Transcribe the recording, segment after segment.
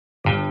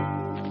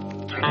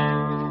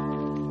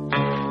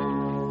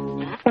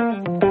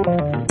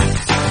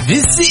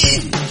This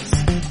is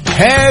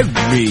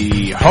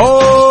Heavy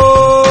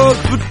Hog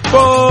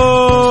Football.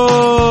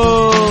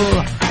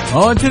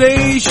 On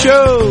today's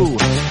show,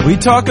 we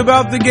talk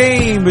about the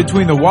game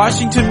between the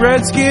Washington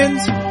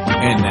Redskins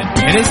and the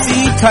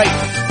Tennessee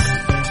Titans.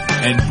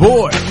 And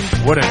boy,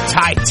 what a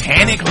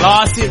titanic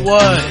loss it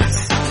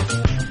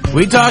was.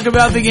 We talk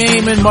about the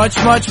game and much,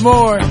 much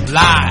more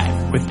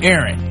live with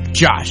Aaron,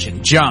 Josh,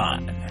 and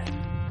John.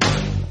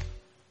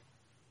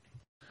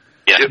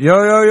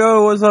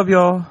 Yo, what's up,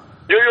 y'all?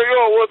 Yo,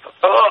 what's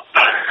up?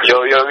 Yo,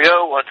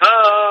 what's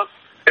up?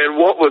 And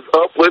what was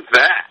up with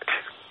that?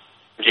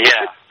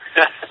 Yeah.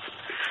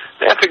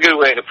 That's a good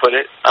way to put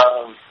it.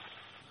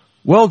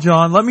 Well,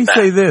 John, let me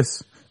say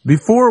this.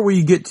 Before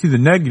we get to the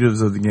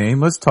negatives of the game,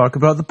 let's talk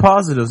about the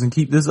positives and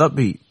keep this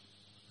upbeat.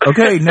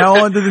 Okay,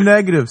 now on to the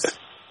negatives.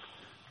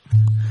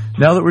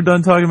 Now that we're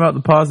done talking about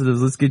the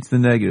positives, let's get to the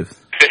negatives.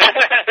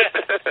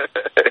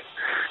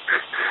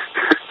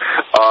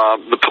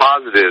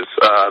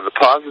 The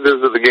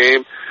positives of the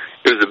game.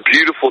 It was a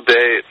beautiful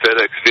day at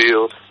FedEx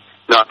Field.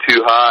 Not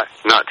too hot,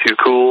 not too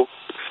cool.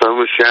 The sun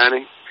was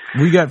shining.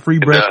 We got free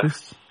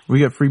breakfast.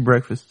 We got free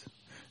breakfast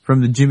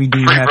from the Jimmy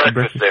Dean Happy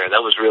Breakfast. There,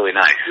 that was really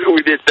nice.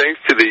 We did thanks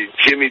to the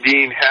Jimmy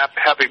Dean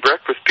Happy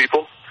Breakfast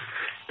people.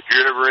 If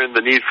you're ever in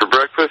the need for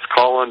breakfast,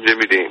 call on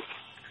Jimmy Dean.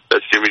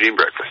 That's Jimmy Dean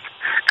Breakfast.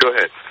 Go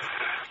ahead.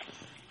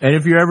 And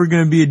if you're ever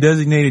going to be a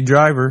designated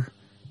driver,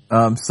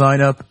 sign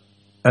up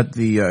at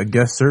the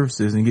guest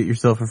services and get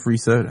yourself a free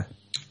soda.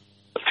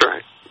 That's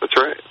right.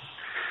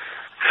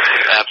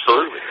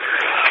 Absolutely.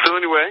 So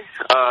anyway,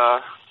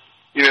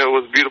 it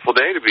was a beautiful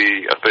day to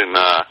be up in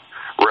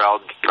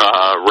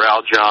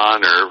Ral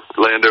John or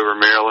Landover,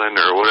 Maryland,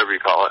 or whatever you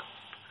call it.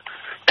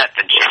 At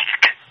the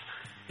Jack.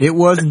 It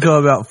was until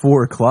about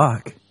 4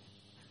 o'clock,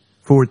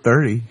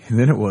 4:30, and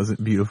then it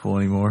wasn't beautiful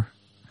anymore.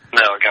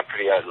 No, it got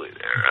pretty ugly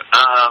there.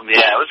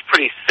 Yeah, it was a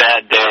pretty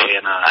sad day,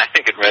 and I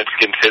think in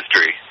Redskins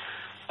history,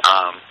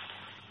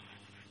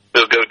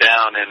 it'll go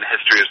down in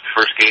history as the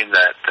first game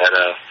that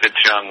Fitz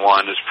Young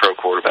won as pro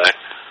quarterback.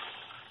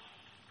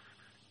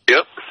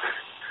 Yep.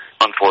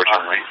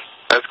 Unfortunately.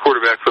 As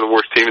quarterback for the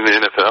worst team in the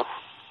NFL.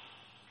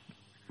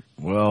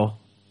 Well,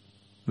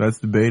 that's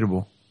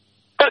debatable.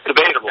 That's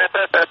debatable.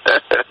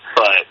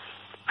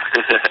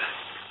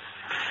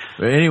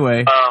 But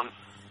anyway,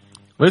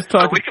 let's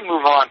talk. So we can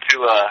move on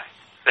to,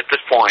 at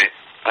this point,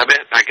 I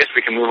guess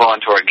we can move on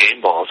to our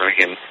game balls, and we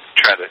can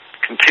try to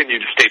continue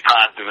to stay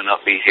positive and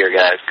upbeat here,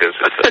 guys, because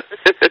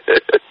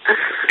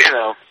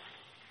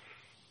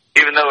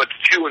even though it's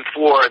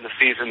 2-4 and the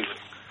season's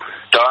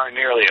darn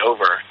nearly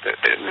over,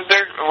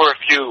 there were a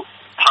few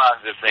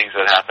positive things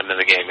that happened in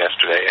the game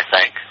yesterday, I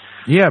think.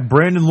 Yeah,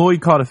 Brandon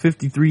Lloyd caught a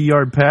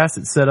 53-yard pass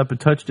that set up a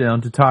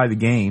touchdown to tie the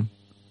game.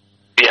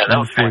 Yeah, that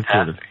was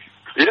fantastic.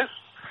 Yeah.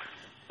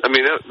 I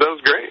mean, that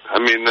was great. I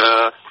mean,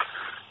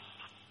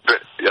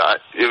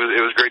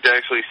 it was great to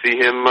actually see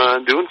him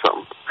doing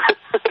something.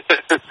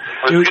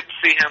 It was good to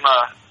see him.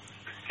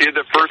 He had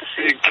the first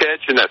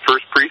catch in that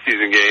first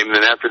preseason game, and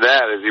then after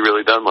that, has he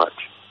really done much?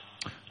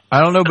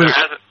 I don't know, but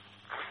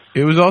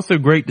it was also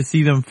great to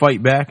see them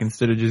fight back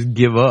instead of just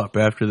give up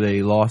after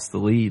they lost the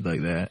lead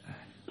like that.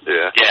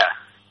 Yeah.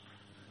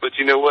 But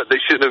you know what? They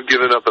shouldn't have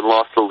given up and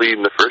lost the lead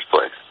in the first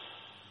place.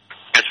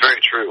 That's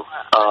very true.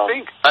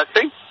 I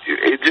think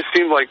it just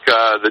seemed like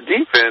the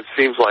defense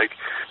seems like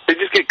they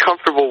just get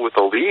comfortable with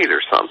a lead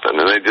or something,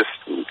 and they just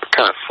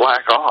kind of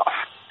slack off.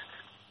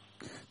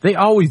 They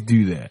always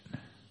do that.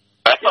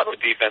 I thought the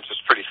defense was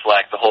pretty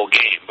slack the whole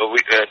game,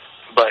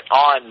 but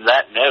on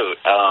that note,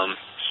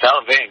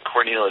 Salve and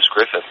Cornelius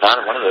Griffith,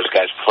 neither one of those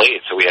guys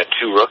played, so we had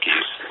two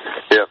rookies.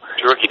 Yep.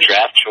 Two rookie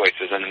draft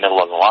choices in the middle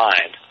of the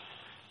line.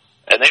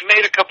 And they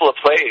made a couple of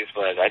plays,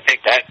 but I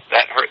think that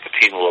hurt the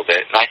team a little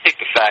bit. And I think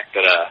the fact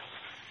that, I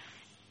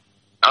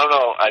don't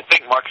know, I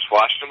think Marcus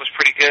Washington was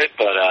pretty good,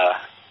 but,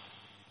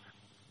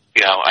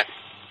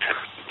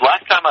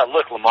 last time I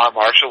looked, Lamar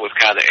Marshall was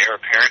kind of the heir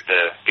apparent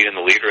to being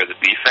the leader of the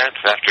defense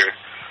after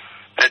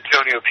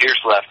Antonio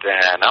Pierce left,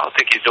 and I don't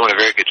think he's doing a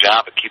very good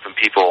job of keeping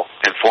people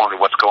informed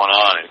of what's going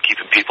on and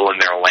keeping people in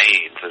their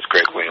lanes, as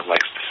Greg Williams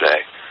likes to say.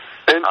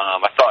 And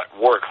I thought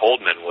Warwick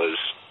Holdman was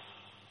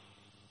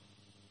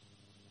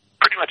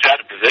pretty much out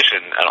of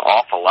position an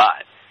awful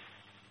lot.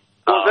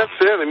 Well, that's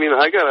it. I mean,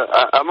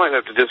 I might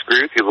have to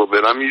disagree with you a little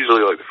bit. I'm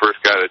usually like the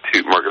first guy to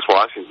toot Marcus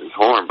Washington's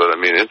horn, but I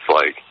mean, it's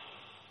like,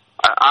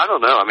 I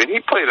don't know. I mean,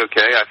 he played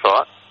okay, I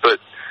thought, but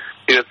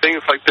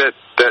things like that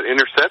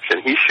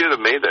interception, he should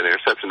have made that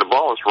interception. The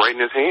ball was right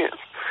in his hands.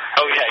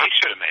 Oh yeah, he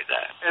should have made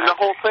that. And the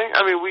whole thing,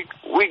 I mean,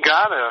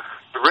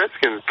 the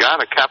Redskins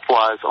gotta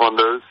capitalize on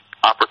those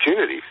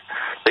opportunities.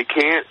 They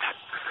can't,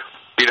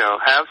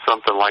 have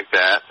something like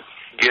that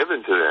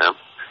given to them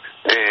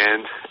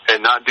and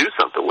not do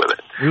something with it.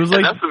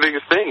 And that's the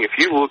biggest thing. If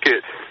you look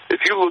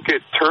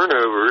at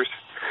turnovers,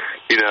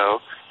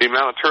 the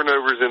amount of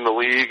turnovers in the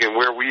league and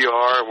where we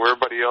are and where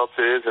everybody else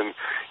is and,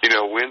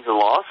 wins and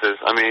losses,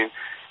 I mean,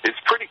 it's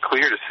pretty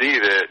clear to see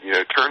that,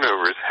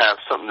 turnovers have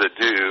something to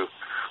do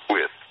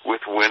with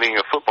with winning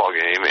a football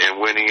game and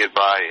winning it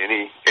by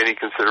any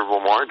considerable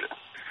margin.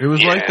 It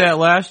was like that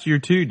last year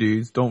too,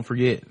 dudes. Don't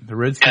forget. The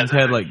Redskins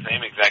had the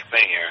same exact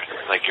thing here.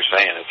 Like you're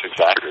saying, it's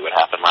exactly what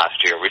happened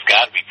last year. We've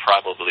got to be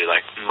probably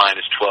like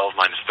 -12,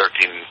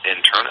 -13 in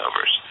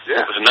turnovers.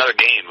 Yeah. It was another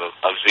game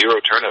of 0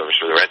 turnovers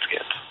for the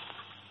Redskins.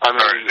 I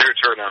mean, 0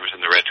 turnovers in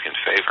the Redskins'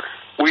 favor.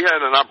 We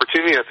had an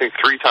opportunity, I think,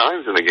 3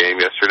 times in the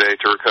game yesterday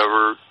to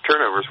recover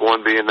turnovers,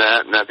 one being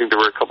that, and I think there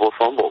were a couple of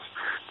fumbles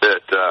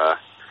that, that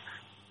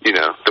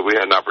we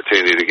had an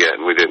opportunity to get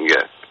and we didn't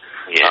get.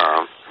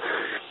 Yeah.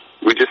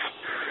 We just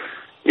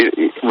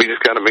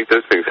got to make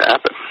those things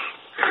happen.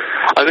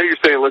 I know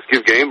you're saying let's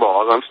give game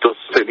balls. I'm still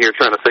sitting here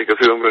trying to think of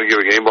who I'm going to give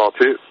a game ball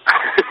to.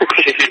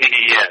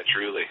 Yeah,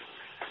 truly.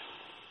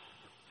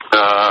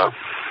 I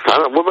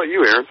don't know. What about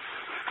you, Aaron?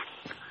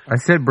 I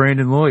said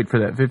Brandon Lloyd for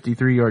that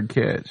 53-yard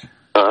catch.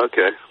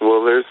 Okay.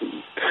 Well,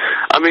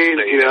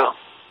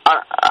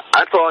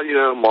 I thought,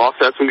 Moss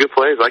had some good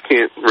plays. I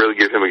can't really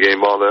give him a game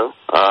ball, though.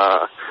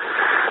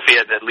 He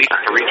had at least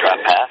 3 drop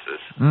passes.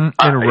 In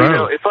a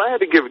row. If I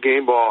had to give a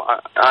game ball,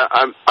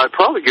 I'd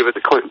probably give it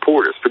to Clinton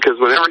Portis, because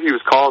whenever he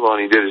was called on,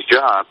 he did his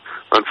job.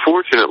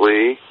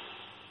 Unfortunately,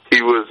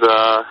 he was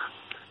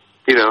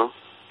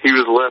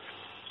left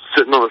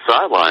sitting on the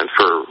sideline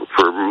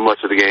for much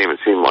of the game, it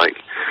seemed like.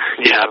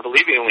 Yeah, I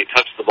believe he only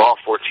touched the ball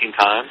 14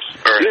 times.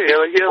 Or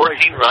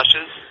 14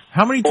 rushes.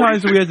 How many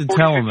times do we have to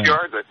tell him that? 46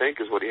 yards, I think,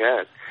 is what he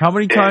had. How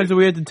many times do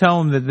we have to tell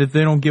him that if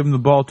they don't give him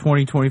the ball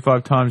 20,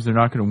 25 times, they're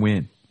not going to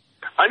win?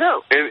 I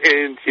know.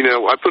 And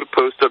I put a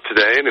post up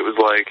today, and it was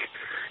like,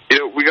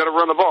 we got to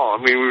run the ball.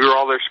 I mean, we were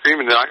all there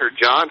screaming, and I heard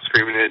John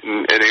screaming it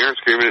and Aaron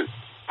screaming it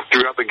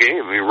throughout the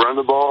game. I mean, run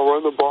the ball,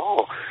 run the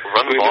ball.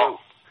 Run the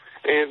ball.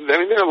 And, I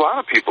mean, there are a lot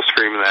of people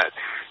screaming that.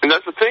 And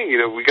that's the thing,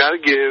 we got to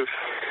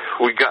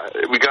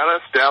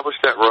establish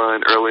that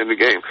run early in the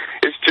game.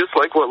 It's just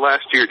like what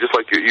last year, just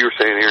like you were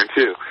saying, Aaron,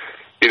 too.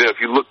 If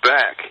you look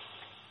back,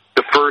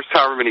 the first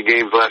however many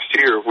games last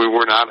year, we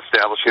were not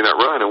establishing that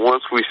run. And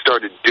once we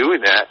started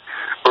doing that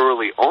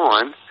early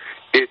on,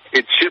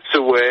 it chips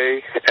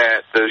away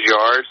at those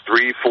yards,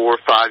 3, 4,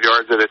 5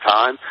 yards at a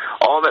time.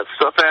 All that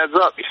stuff adds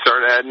up. You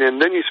start adding in,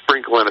 then you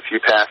sprinkle in a few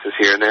passes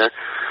here and there.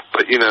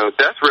 But,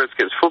 that's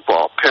Redskins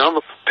football. Pound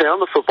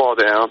the football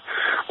down,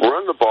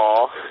 run the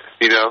ball,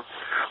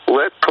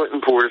 let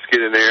Clinton Portis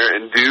get in there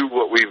and do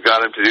what we've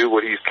got him to do,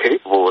 what he's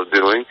capable of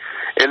doing.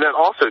 And that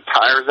also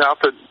tires out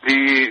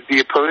the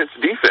opponent's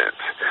defense,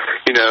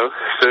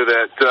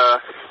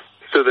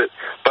 so that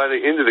by the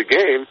end of the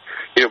game,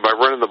 by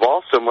running the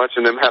ball so much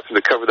and them having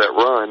to cover that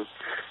run,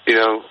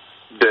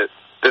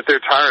 that they're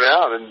tired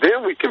out, and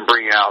then we can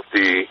bring out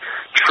the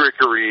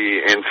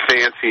trickery and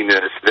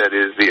fanciness that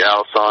is the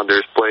Al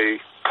Saunders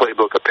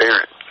playbook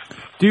apparent.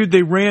 Dude,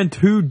 they ran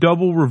 2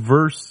 double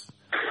reverse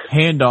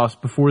handoffs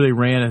before they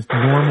ran a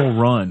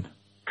normal run.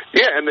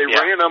 Yeah, and they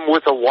ran them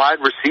with a wide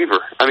receiver.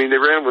 I mean, they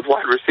ran with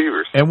wide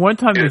receivers. And one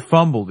time they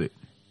fumbled it.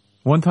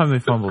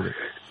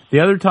 The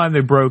other time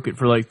they broke it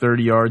for like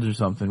 30 yards or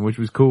something, which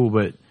was cool,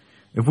 but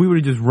if we would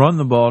have just run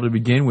the ball to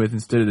begin with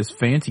instead of this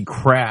fancy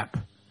crap,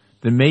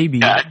 then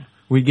maybe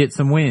we'd get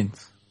some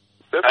wins.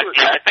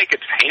 I think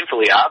it's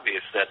painfully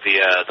obvious that the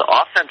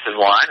offensive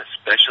line,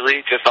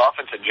 especially, just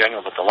offense in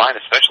general, but the line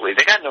especially,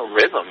 they got no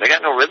rhythm. They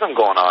got no rhythm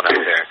going on out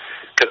there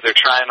because they're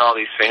trying all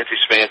these fancy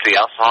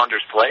Al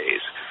Saunders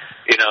plays.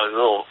 A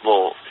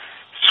little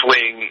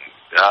swing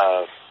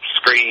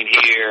screen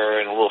here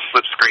and a little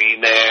flip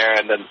screen there,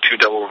 and then 2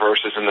 double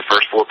reverses in the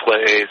first 4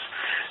 plays.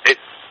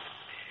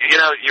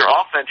 Your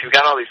offense, you've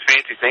got all these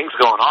fancy things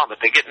going on, but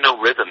they get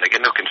no rhythm. They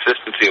get no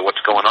consistency of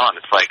what's going on.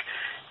 It's like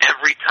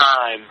every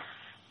time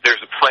there's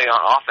a play on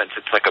offense,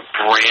 it's like a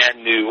brand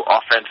new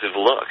offensive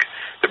look.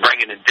 They're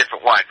bringing in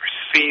different wide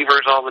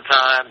receivers all the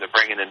time. They're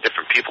bringing in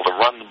different people to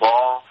run the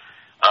ball.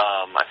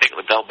 I think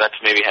Liddell Betts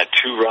maybe had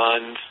 2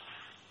 runs.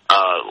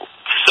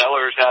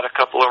 Sellers had a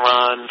couple of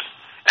runs.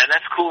 And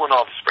that's cool and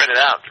all to spread it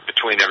out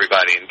between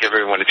everybody and give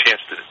everyone a chance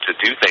to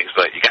do things.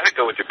 But you got to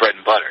go with your bread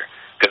and butter.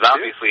 Because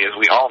obviously, as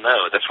we all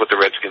know, that's what the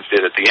Redskins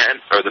did at the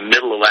end or the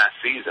middle of last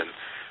season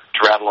to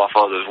rattle off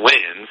all those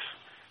wins,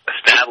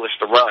 establish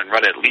the run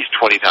it at least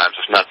 20 times,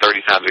 if not 30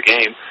 times a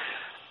game,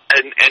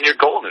 and you're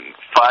golden.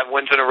 5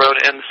 wins in a row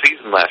to end the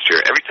season last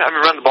year. Every time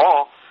you run the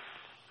ball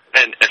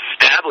and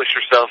establish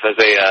yourself as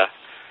a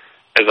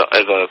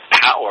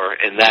power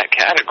in that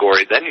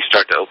category, then you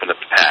start to open up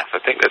the path.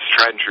 I think that's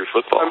tried and true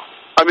football.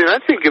 I mean,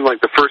 I think in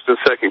like the first and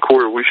second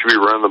quarter, we should be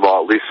running the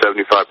ball at least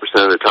 75%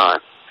 of the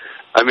time.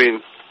 I mean,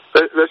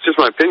 that's just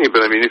my opinion,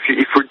 but I mean,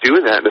 if we're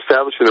doing that and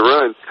establishing the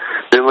run,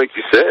 then like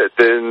you said,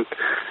 then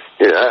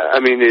I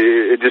mean,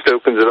 it just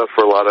opens it up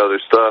for a lot of other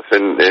stuff,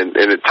 and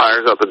it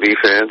tires out the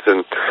defense,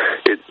 and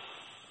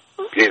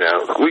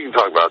we can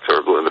talk about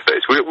Turbo in the face.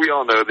 We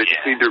all know they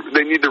just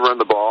they need to run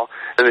the ball,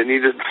 and they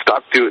need to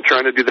stop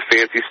trying to do the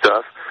fancy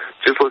stuff.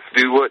 Just let's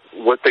do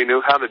what they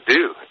know how to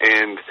do.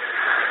 And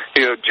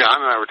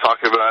John and I were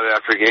talking about it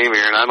after a game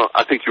here, and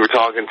I think you were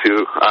talking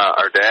to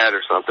our dad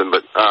or something,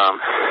 but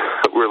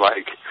we're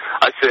like,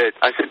 I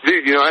said,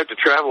 dude, you know, I have to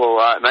travel a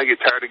lot, and I get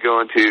tired of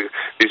going to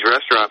these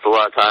restaurants a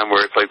lot of time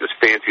where it's like this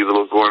fancy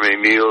little gourmet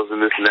meals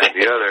and this and that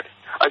and the other.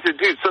 I said,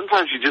 dude,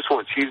 sometimes you just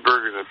want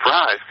cheeseburgers and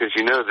fries because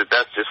you know that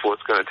that's just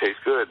what's going to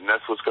taste good and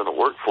that's what's going to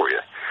work for you.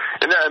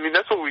 And that, I mean,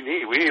 that's what we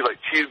need. We need like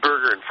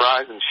cheeseburger and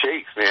fries and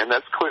shakes, man.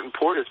 That's Clinton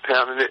Portis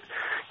pounding it,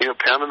 you know,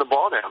 pounding the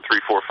ball down 3,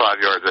 4,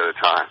 5 yards at a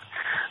time.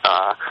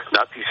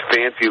 Not these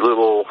fancy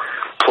little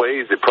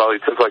plays that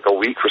probably took like a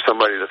week for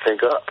somebody to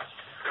think up.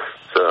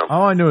 So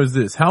all I know is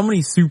this: how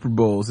many Super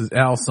Bowls has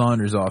Al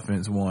Saunders'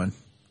 offense won?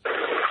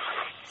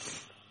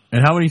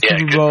 And how many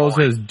Super Bowls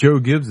has Joe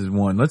Gibbs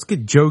won? Let's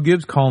get Joe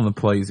Gibbs calling the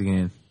plays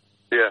again.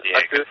 Yeah,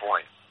 good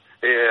point.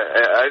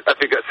 Yeah, I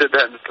think I said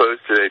that in the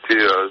post today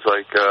too. I was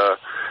like,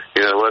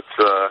 you know, let's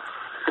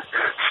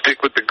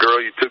stick with the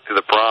girl you took to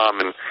the prom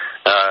and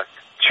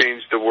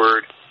change the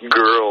word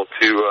girl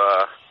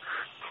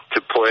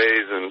to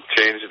plays and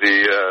change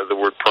the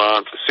word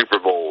prom to Super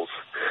Bowls.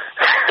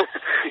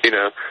 You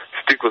know,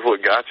 stick with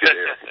what got you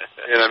there.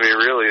 And I mean,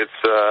 really,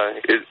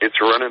 it's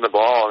running the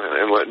ball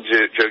and letting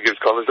Joe Gibbs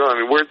call his own.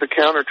 I mean, where's the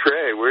counter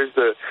Trey? Where's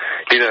the,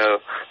 you know,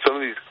 some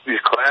of these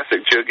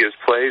classic Joe Gibbs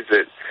plays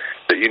that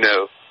you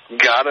know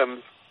got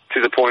him to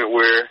the point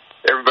where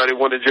everybody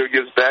wanted Joe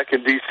Gibbs back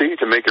in D.C.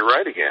 to make it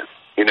right again.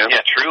 You know?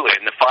 Yeah, truly.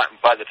 And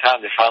by the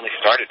time they finally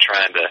started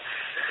trying to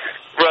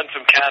run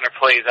some counter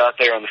plays out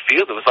there on the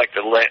field, it was like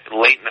the late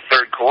in the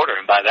third quarter,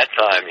 and by that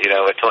time, you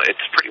know, it's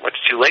pretty much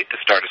too late to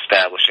start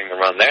establishing the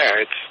run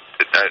there. It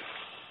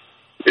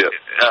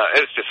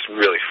was just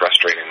really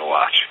frustrating to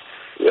watch.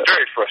 Yeah.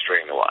 Very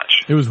frustrating to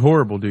watch. It was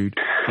horrible, dude.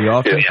 The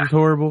offense was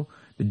horrible,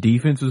 the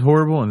defense was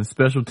horrible, and the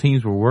special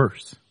teams were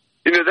worse.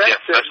 You know,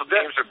 special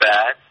teams are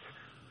bad.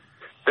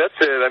 That's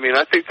it. I mean,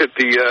 I think that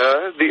the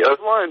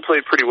O-line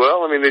played pretty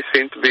well. I mean, they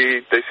seem to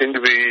be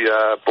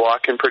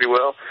blocking pretty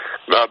well.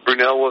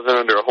 Brunell wasn't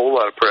under a whole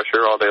lot of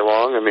pressure all day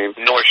long. I mean,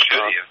 nor should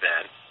he have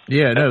been.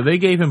 Yeah, no, they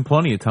gave him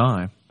plenty of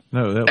time.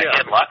 No, he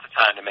had lots of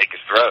time to make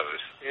his throws.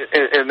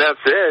 And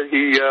that's it.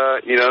 He,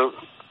 you know,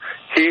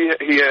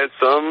 he had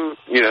some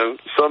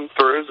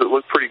throws that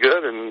looked pretty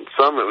good, and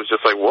some that was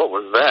just like, what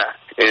was that?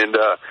 And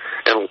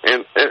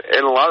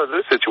a lot of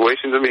those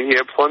situations, I mean, he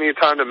had plenty of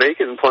time to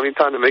make it and plenty of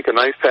time to make a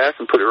nice pass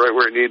and put it right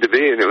where it needed to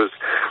be, and it was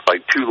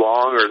like too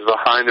long or it was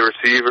behind the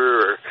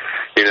receiver or,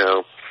 you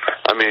know,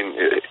 I mean,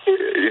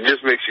 it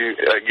just makes you,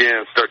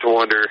 again, start to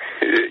wonder,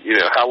 you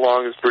know, how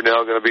long is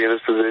Brunell going to be in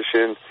this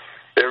position?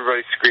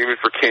 Everybody's screaming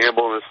for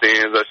Campbell in the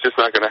stands. That's just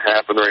not going to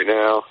happen right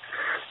now.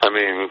 I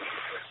mean,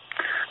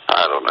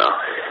 I don't know.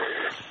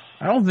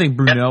 I don't think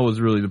Brunell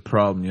was really the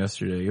problem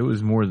yesterday. It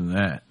was more than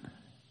that.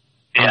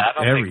 Yeah,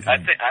 I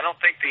don't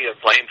think the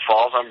blame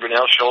falls on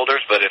Brunell's shoulders.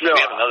 But if we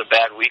have another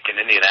bad week in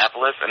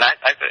Indianapolis, and I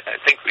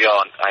think we're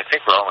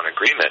all in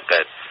agreement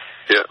that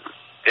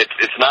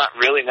it's not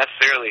really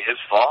necessarily his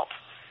fault.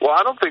 Well,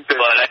 I don't think that.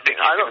 But I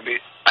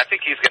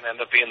think he's going to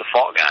end up being the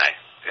fall guy.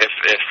 If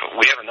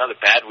we have another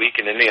bad week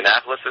in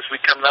Indianapolis this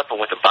week coming up, and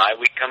with a bye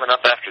week coming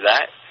up after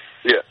that.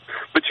 Yeah,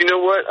 but you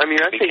know what? I mean,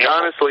 I think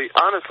honestly,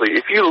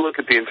 if you look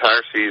at the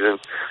entire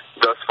season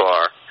thus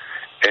far,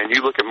 and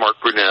you look at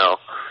Mark Brunell.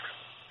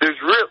 There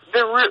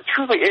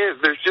truly is.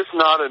 There's just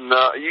not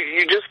enough.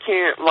 You just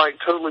can't like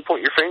totally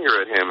point your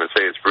finger at him and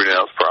say it's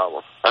Brunell's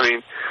problem. I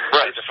mean,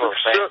 right? That's what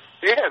we're saying.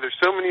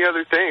 There's so many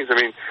other things. I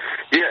mean,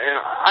 and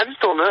I just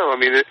don't know. I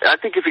mean, I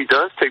think if he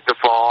does take the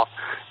fall,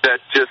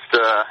 that's just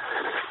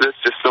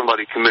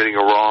somebody committing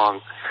a wrong,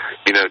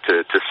 you know,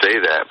 to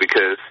say that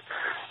because.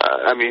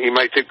 I mean, he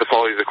might take the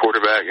fall. He's a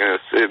quarterback, and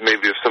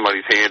maybe if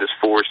somebody's hand is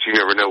forced, you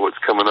never know what's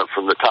coming up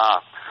from the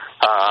top.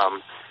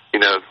 You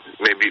know,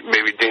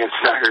 maybe Dan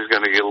Snyder's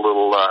going to get a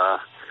little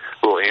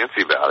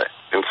antsy about it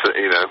and so,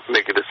 you know,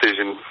 make a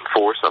decision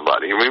for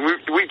somebody. I mean,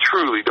 we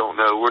truly don't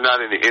know. We're not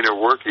in the inner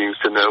workings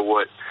to know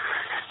what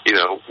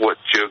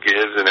Joe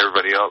Gibbs and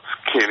everybody else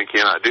can and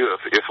cannot do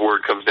if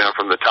word comes down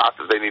from the top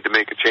that they need to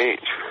make a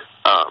change.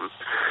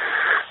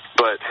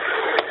 But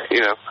you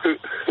know,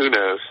 who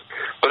knows?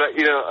 But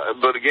you know,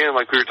 but again,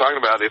 like we were talking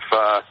about,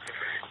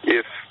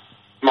 if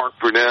Mark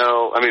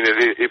Brunell, I mean,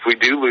 if we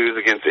do lose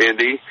against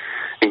Indy.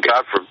 And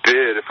God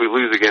forbid if we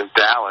lose against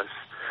Dallas,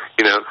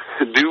 you know,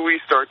 do we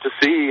start to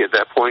see at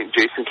that point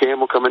Jason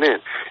Campbell coming in?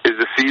 Is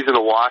the season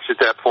a wash at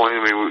that point?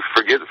 I mean, we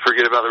forget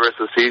about the rest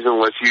of the season.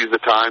 Let's use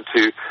the time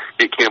to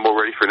get Campbell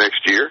ready for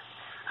next year.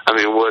 I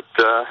mean, what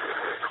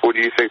do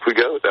you think we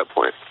go at that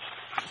point?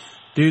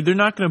 Dude, they're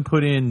not going to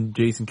put in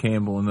Jason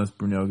Campbell unless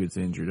Brunell gets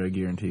injured. I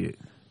guarantee it.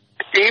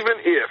 Even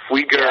if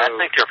we go, I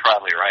think you're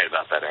probably right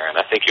about that, Aaron.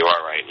 I think you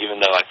are right. Even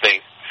though I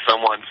think.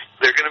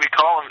 They're going to be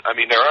calling. I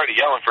mean, they're already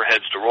yelling for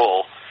heads to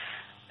roll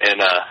in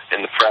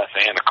the press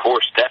and, of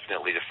course,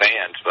 definitely the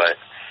fans. But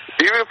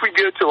even if we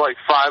go to like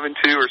 5-2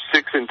 or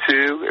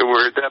 6-2, and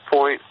we're at that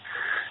point,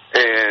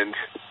 and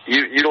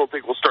you don't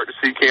think we'll start to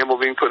see Campbell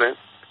being put in?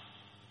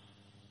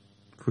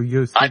 If we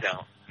go 6, I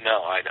don't.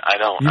 No, I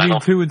don't. You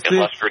mean 2-6?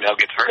 Unless Brunell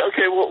gets hurt.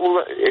 Okay,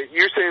 well,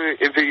 you're saying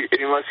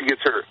unless he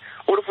gets hurt.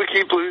 What if we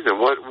keep losing?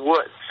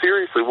 What?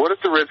 Seriously, what if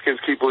the Redskins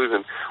keep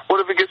losing? What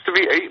if it gets to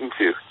be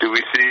 8-2? Do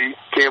we see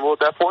Campbell at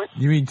that point?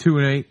 You mean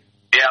 2-8?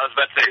 Yeah, I was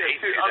about to say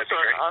 8-2. I'm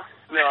sorry.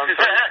 No, I'm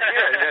sorry.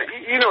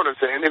 Yeah, you know what I'm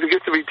saying. If it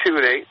gets to be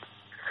 2-8,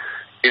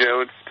 you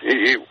know,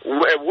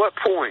 at what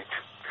point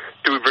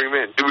do we bring him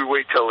in? Do we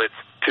wait till it's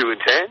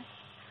 2-10?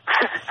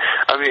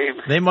 I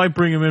mean, they might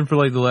bring him in for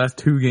like the last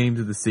 2 games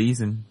of the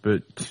season,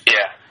 but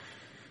yeah.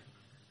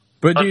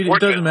 But dude, it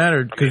doesn't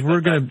matter because we're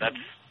gonna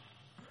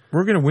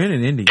win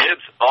in Indy.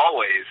 Gibbs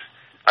always.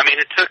 I mean,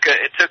 it took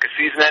a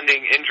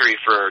season-ending injury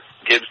for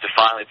Gibbs to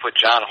finally put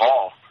John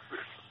Hall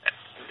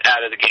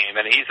out of the game,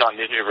 and he's on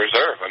injured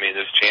reserve. I mean,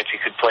 there's a chance he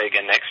could play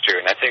again next year,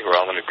 and I think we're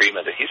all in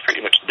agreement that he's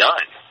pretty much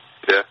done.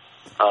 Yeah.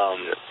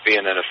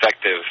 Being an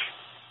effective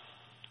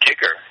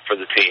kicker for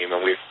the team,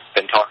 and we've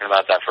been talking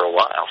about that for a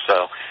while.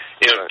 So,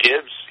 you know,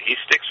 Gibbs, he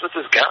sticks with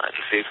his guns.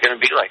 He's going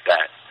to be like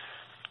that.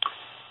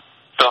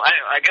 So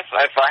I guess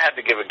if I had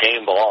to give a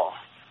game ball,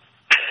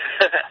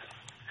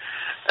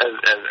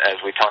 as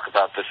we talk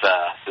about this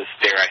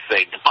dare I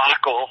say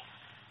debacle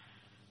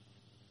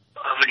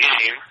of the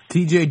game,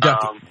 TJ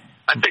Duckett.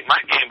 I think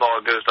my game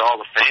ball goes to all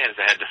the fans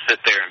that had to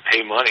sit there and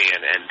pay money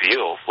and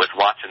deal with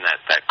watching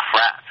that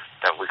crap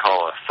that we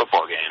call a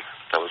football game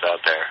that was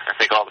out there. I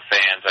think all the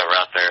fans that were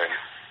out there and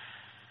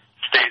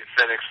stayed at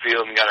FedEx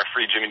Field and got our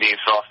free Jimmy Dean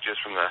sausages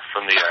from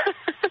the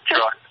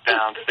truck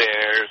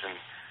downstairs,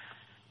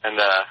 and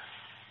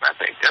I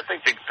think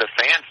the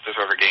fans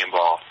deserve a game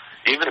ball.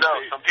 Even though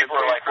some people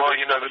are like, well,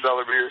 you know,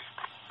 $7 beers.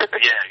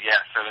 yeah,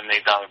 $7 and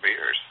 $8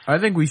 beers. I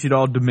think we should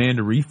all demand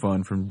a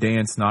refund from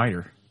Dan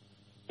Snyder.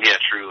 Yeah,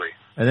 truly.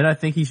 And then I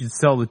think he should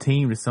sell the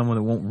team to someone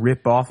that won't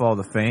rip off all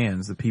the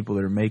fans, the people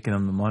that are making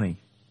them the money.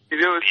 You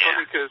know, it's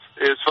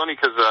funny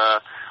because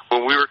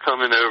when we were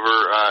coming over,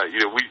 you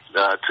know, we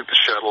took the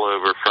shuttle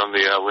over from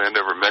the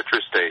Landover Metro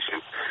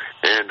Station,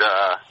 and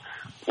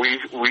we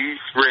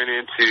ran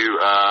into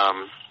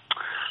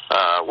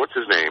what's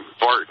his name?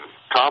 Barton.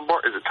 Tom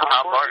Barton. Is it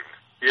Tom Barton?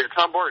 Yeah,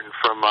 Tom Barton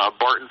from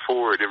Barton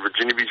Ford in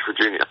Virginia Beach,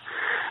 Virginia,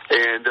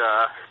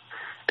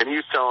 and he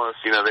was telling us,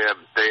 you know, they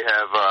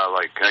have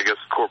like I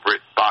guess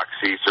corporate box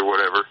seats or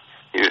whatever,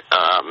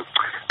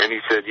 and he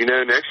said, you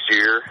know, next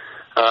year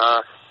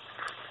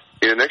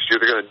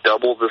they're going to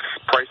double the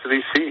price of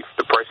these seats,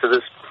 the price of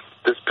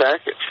this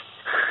package.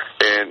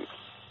 And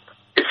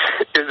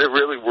is it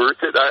really worth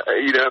it?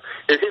 You know,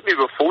 it hit me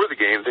before the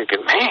game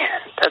thinking, man,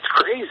 that's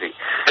crazy.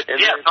 And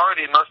yeah, it's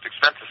already the most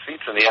expensive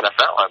seats in the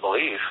NFL, I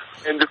believe.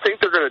 And to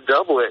think they're going to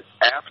double it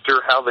after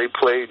how they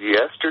played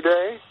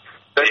yesterday,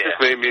 that just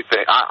made me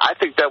think. I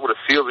think that would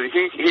have sealed it.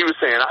 He was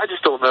saying, I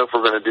just don't know if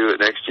we're going to do it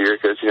next year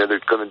because, you know,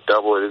 they're going to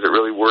double it. Is it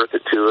really worth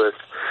it to us,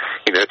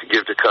 you know, to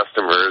give to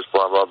customers,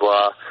 blah, blah,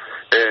 blah.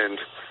 And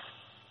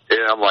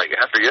I'm like,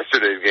 after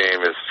yesterday's game,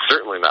 it's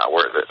certainly not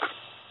worth it.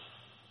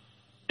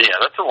 Yeah,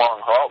 that's a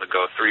long haul to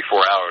go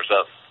 3-4 hours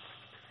up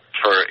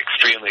for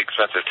extremely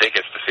expensive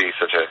tickets to see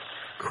such a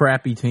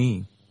crappy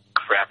team.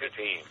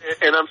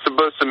 And I'm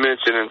supposed to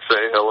mention and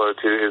say hello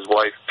to his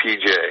wife,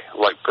 PJ,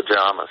 like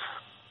pajamas.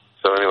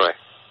 So anyway.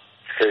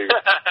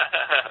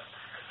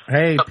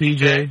 Hey,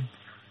 PJ.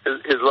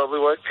 His lovely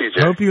wife,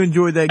 PJ. Hope you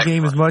enjoyed that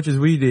game as much as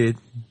we did.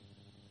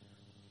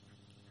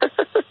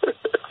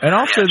 And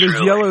also,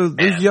 there's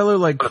yellow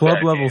like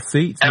club level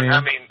seats, man.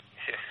 I mean,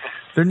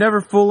 they're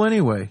never full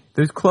anyway.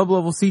 Those club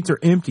level seats are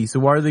empty, so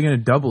why are they going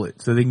to double it?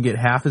 So they can get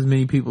half as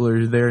many people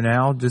as are there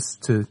now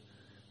just to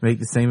make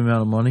the same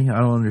amount of money? I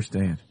don't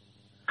understand.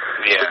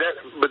 Yeah.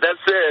 But that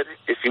said,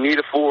 if you need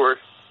a Ford,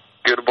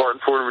 go to Barton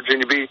Ford in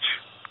Virginia Beach.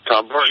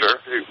 Tom Barton. Sure.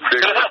 If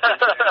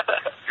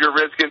you're a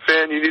Redskin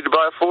fan, you need to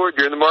buy a Ford,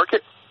 you're in the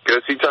market, go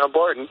see Tom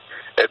Barton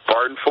at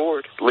Barton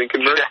Ford,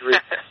 Lincoln Mercury.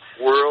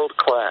 World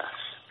class.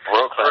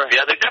 World class.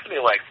 Yeah, they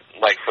definitely like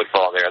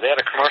football there. They had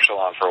a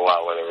commercial on for a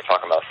while where they were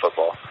talking about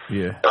football.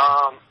 Yeah.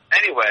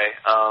 Anyway,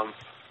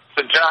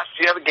 so Josh,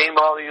 do you have a game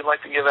ball that you'd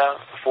like to give out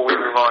before we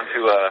move on to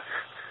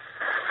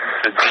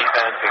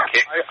defense and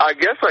kick? I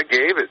guess I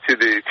gave it to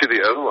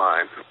the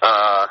O-line.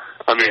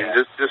 I mean,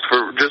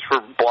 just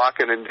for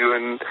blocking and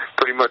doing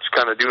pretty much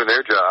kind of doing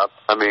their job.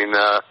 I mean,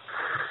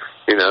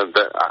 you know,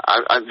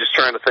 I'm just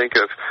trying to think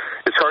of.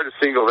 It's hard to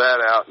single that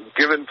out.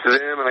 Given to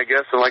them, and I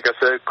guess, and like I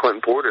said,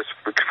 Clinton Portis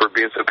for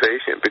being so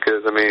patient.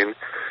 Because I mean,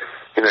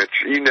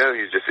 you know,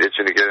 he's just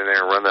itching to get in there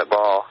and run that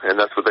ball, and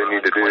that's what they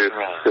need to do.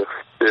 So,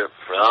 yeah.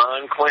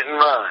 Run, Clinton,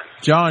 run.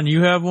 John,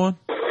 you have one?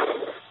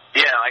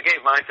 Yeah, I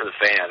gave mine to the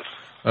fans.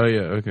 Oh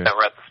yeah, okay. That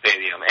were at the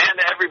stadium, and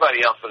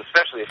everybody else, but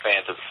especially the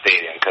fans at the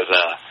stadium, because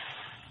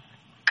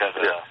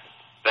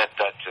that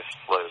just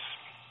was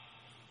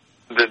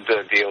the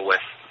deal with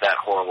that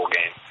horrible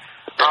game.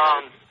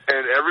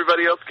 And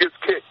everybody else gets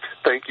kicked.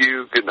 Thank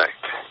you. Good night.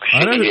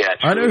 I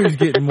know who's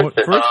getting more.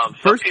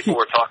 First people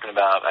were talking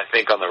about, I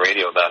think, on the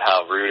radio about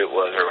how rude it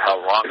was or how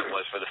wrong it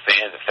was for the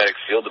fans at FedEx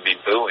Field to be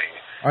booing.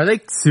 Are they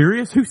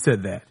serious? Who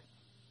said that?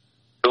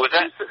 Who was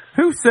that?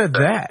 Who said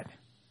that?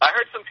 I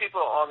heard some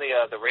people on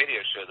the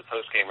radio show, the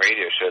post-game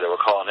radio show, that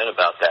were calling in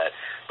about that.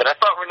 But I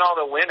thought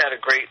Ronaldo Wynn had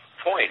a great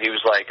point. He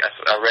was like,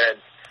 I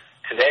read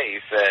today,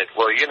 he said,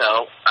 well,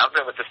 I've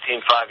been with this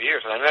team 5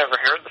 years, and I've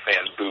never heard the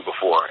fans boo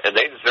before, and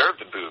they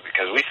deserve to boo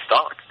because we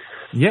stunk.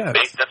 Yes.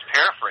 That's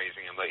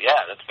paraphrasing him, but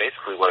yeah, that's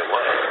basically what it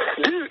was.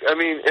 Dude, I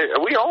mean,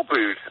 we all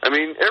booed. I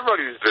mean,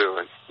 everybody was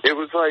booing. It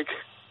was like,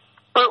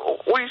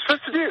 what are you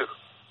supposed to do?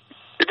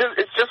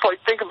 It's just like,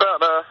 think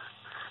about,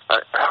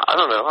 I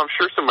don't know, I'm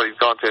sure somebody's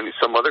gone to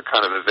some other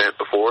kind of event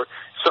before.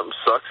 Something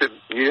sucks,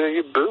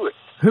 you boo it.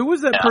 Who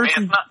was that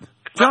person?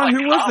 It's John, not like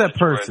who was that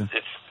person?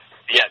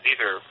 These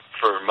are,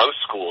 for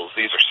most schools,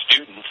 these are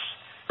students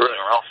that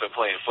are also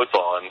playing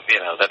football, and,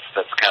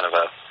 that's kind of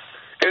a...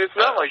 And it's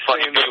not like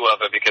funny boo of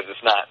it because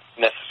it's not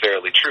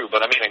necessarily true. But,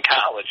 I mean, in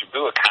college, you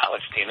boo a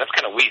college team, that's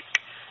kind of weak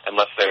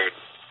unless they're...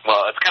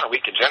 Well, it's kind of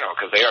weak in general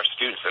because they are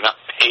students. They're not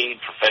paid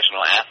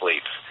professional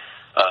athletes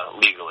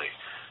legally.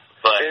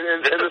 But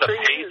this is a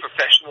paid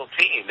professional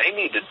team. They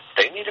need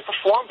to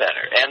perform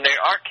better, and they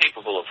are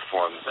capable of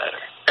performing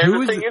better. And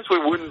the thing is, we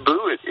wouldn't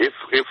boo it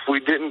if we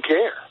didn't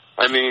care.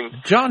 I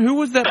mean... John, who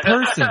was that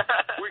person?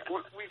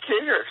 we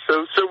care,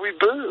 so we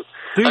boo.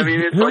 Dude, I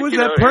mean, it's who like, was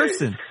that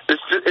person?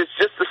 It's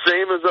just the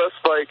same as us,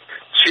 like,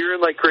 cheering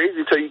like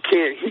crazy until you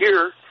can't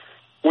hear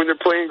when they're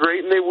playing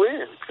great and they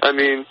win. I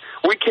mean,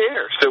 we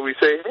care, so we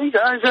say, hey,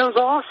 guys, that was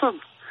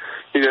awesome.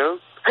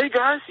 Hey,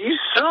 guys, you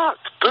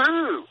sucked.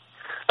 Boo.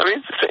 I mean,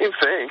 it's the same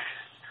thing.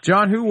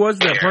 John, who was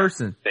that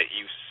person? That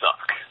you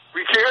suck.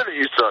 We care that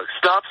you suck.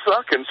 Stop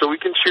sucking so we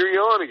can cheer you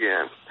on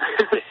again.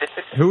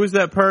 Who was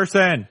that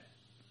person?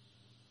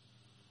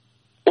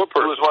 What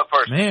person? Who was what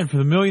person? Man, for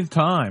the millionth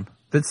time.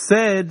 That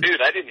said...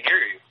 Dude, I didn't hear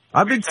you.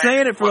 I've been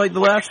saying it for like the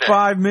last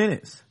 5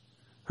 minutes.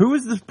 Who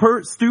is this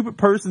stupid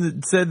person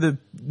that said that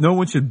no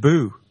one should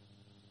boo?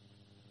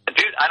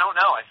 Dude, I don't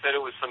know. I said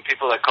it was some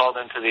people that called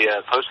into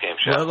the post-game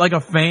show. Like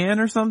a fan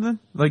or something?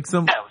 Yeah, it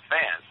was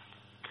fans.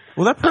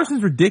 Well, that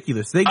person's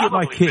ridiculous. They get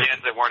my kick.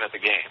 Fans that weren't at the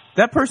game.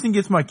 That person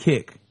gets my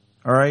kick.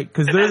 All right?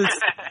 Because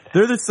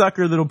they're the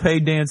sucker that'll pay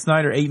Dan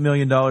Snyder $8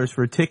 million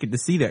for a ticket to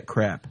see that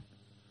crap.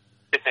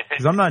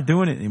 Because I'm not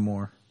doing it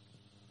anymore.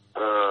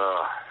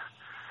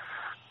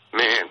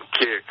 Man,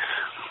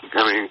 kicks.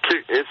 I mean,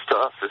 it's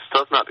tough. It's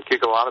tough not to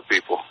kick a lot of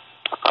people.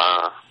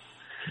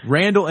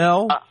 Randall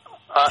L.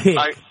 Kick.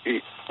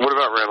 What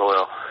about Randall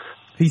L?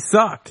 He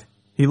sucked.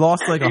 He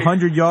lost like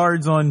 100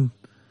 yards on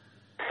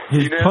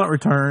his punt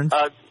returns.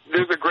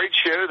 There's a great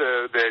show,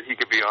 though, that he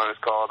could be on. It's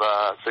called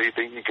So You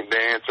Think You Can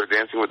Dance or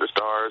Dancing with the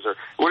Stars or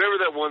whatever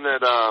that one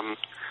that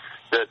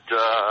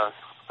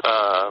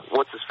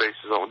what's-his-face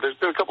is on. There's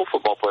been a couple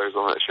football players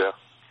on that show.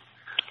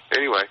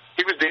 Anyway,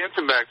 he was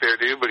dancing back there,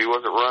 dude, but he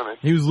wasn't running.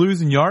 He was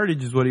losing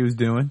yardage is what he was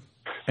doing.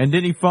 And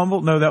didn't he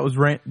fumble? No, that was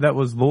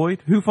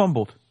Lloyd. Who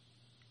fumbled?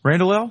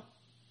 Randall L?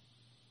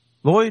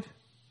 Lloyd?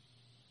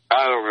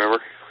 I don't remember.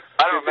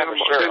 I don't remember.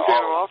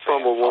 Sure.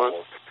 Fumbled one.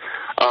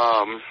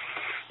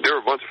 There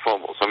were a bunch of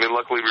fumbles. I mean,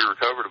 luckily we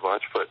recovered a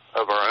bunch, but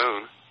of our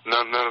own.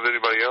 None of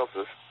anybody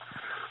else's.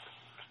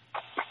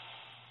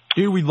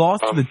 Dude, we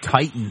lost to the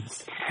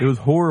Titans. It was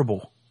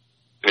horrible.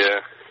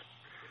 Yeah.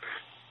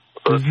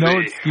 There's no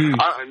excuse.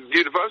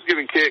 Dude, if I was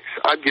giving kicks,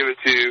 I'd give it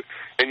to,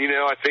 and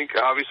I think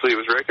obviously it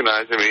was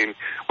recognized. I mean,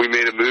 we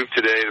made a move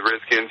today. The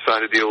Redskins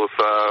signed a deal with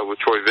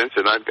Troy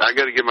Vincent. I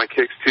got to give my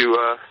kicks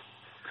to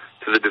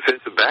the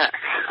defensive backs.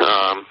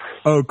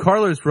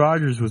 Carlos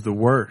Rogers was the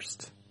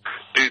worst.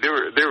 Dude, they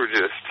were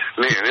just,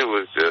 man, it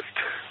was just.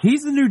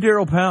 He's the new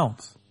Daryl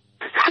Pounds.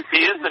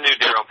 He is the new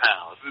Daryl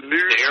Pounds. The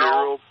new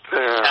Daryl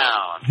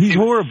Pounds. He's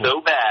horrible.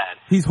 So bad.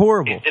 He's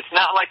horrible. It's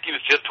not like he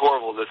was just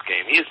horrible this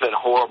game. He's been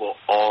horrible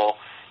all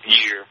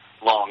year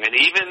long, and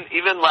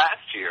even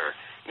last year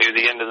near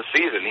the end of the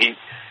season,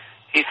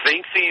 he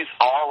thinks he's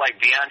all like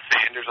Deion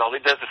Sanders. All he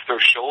does is throw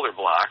shoulder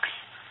blocks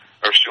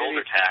or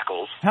shoulder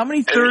tackles. How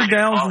many third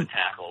downs?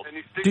 And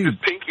he sticks his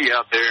pinky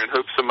out there and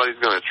hopes somebody's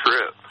going to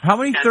trip. How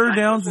many third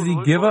downs does he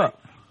give up?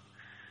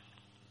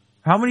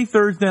 How many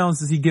third downs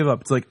does he give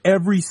up? It's like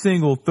every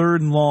single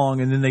third and long,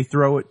 and then they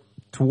throw it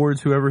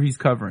towards whoever he's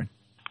covering.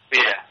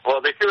 Yeah,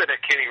 well, they threw it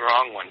at Kenny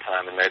Wrong one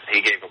time, and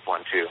he gave up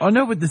one, too. Oh,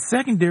 no, but the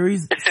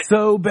secondary's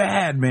so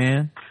bad,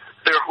 man.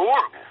 They're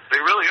horrible. They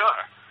really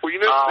are.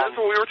 Well, that's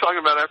what we were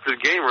talking about after the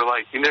game. We're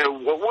like,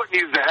 what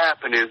needs to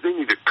happen is they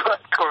need to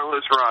cut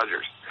Carlos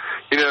Rogers.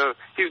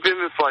 He's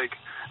been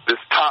this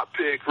top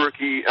pick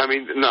rookie. I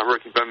mean, not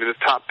rookie, but this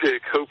top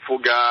pick hopeful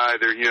guy.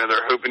 They're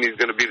hoping he's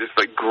going to be this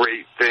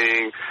great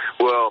thing.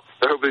 Well,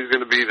 they're hoping he's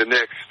going to be the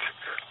next,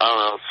 I don't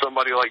know,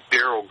 somebody like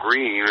Darryl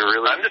Green.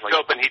 I'm just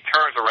hoping he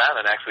turns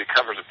around and actually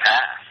covers a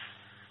pass.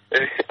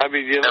 I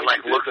mean, and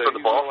looks for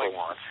the ball for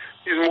once.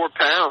 He's more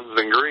pounds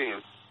than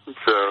Green.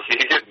 So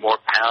he had more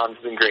pounds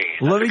than Green.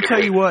 Let me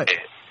tell you what,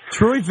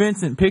 Troy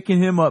Vincent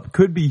picking him up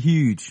could be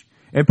huge.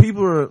 And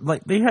people are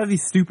like, they have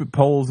these stupid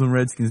polls on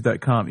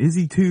Redskins.com. Is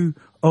he too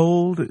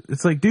old?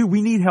 It's like, dude,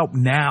 we need help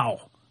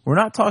now. We're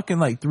not talking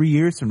 3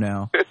 years from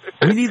now.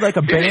 We need a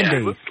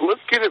Band-Aid.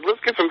 Let's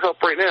get some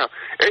help right now.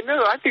 And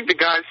no, I think the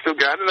guy still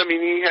got it. I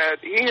mean,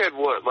 he had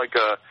what,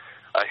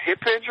 a hip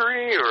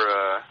injury or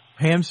a...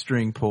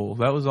 Hamstring pull.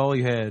 That was all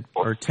he had,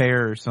 or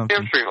tear or something.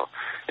 Hamstring.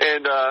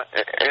 And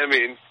I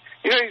mean,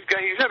 you know,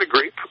 he's had a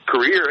great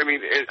career. I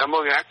mean,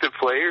 among active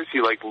players, he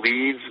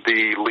leads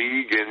the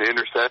league in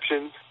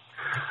interceptions.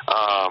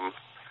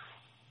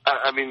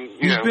 I mean,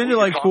 he's been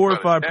to 4 or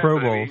 5 Pro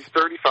Bowls. He's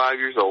 35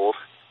 years old.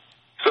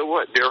 So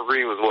what? Darrell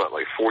Green was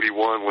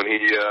 41 when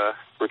he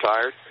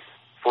retired?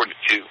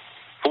 42.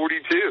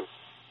 42.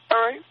 All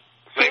right.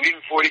 Maybe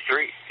even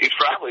 43. He was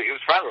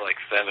probably like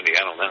 70. I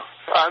don't know.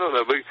 I don't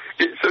know, but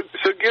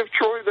so give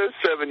Troy those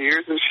 7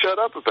 years and shut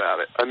up about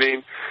it. I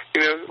mean,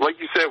 you know, like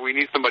you said, we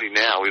need somebody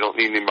now. We don't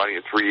need anybody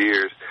in 3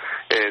 years.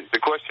 And the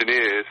question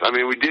is, I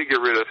mean, we did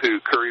get rid of who?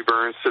 Curry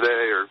Burns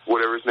today, or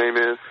whatever his name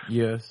is.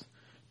 Yes,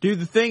 dude.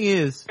 The thing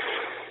is,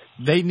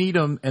 they need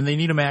him, and they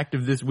need him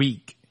active this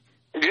week.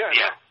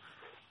 Yeah.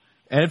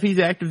 And if he's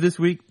active this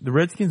week, the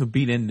Redskins will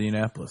beat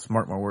Indianapolis.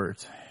 Mark my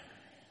words.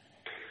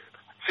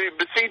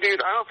 See,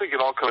 dude, I don't think it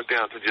all comes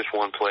down to just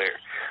one player.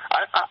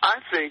 I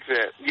think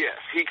that, yes,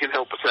 he can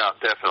help us out,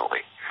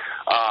 definitely.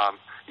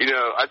 You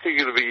know, I think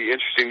it'll be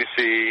interesting to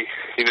see,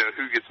 you know,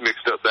 who gets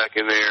mixed up back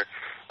in there.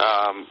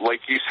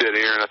 Like you said,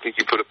 Aaron, I think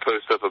you put a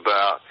post up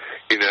about,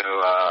 you know,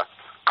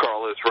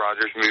 Carlos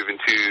Rogers moving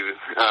to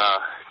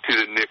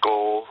the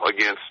nickel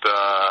against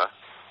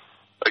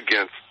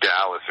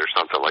Dallas or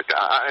something like that.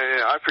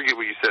 I forget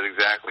what you said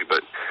exactly,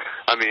 but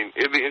I mean,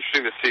 it'd be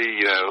interesting to see,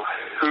 you know,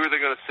 who are they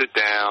going to sit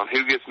down,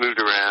 who gets moved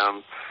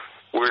around,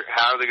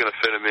 how are they going to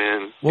fit him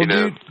in? Well, you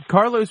know? Dude,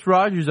 Carlos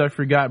Rogers, I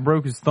forgot,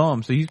 broke his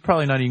thumb, so he's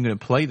probably not even going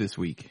to play this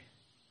week.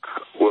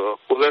 Well,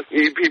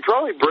 he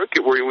probably broke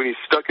it when he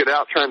stuck it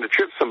out trying to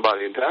trip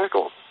somebody and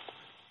tackle.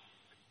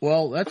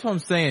 Well, that's what I'm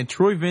saying.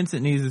 Troy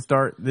Vincent needs to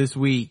start this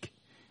week.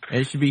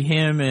 It should be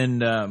him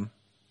and,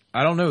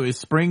 I don't know, is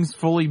Springs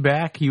fully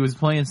back? He was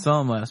playing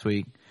some last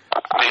week.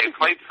 He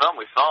played some.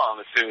 We saw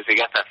him as soon as he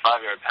got that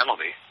 5-yard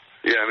penalty.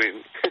 Yeah, I mean,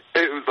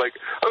 it was like,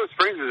 oh,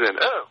 Springs is in.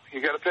 Oh, he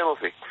got a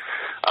penalty.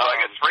 I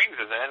guess Springs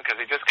is in because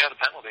he just got a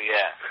penalty.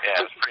 Yeah,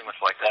 it was pretty much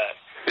like that.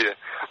 Yeah.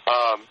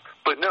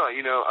 But no,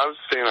 you know, I was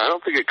saying I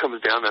don't think it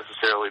comes down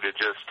necessarily to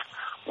just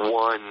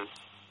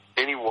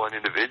any one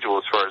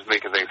individual as far as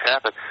making things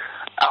happen.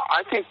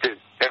 I think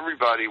that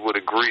everybody would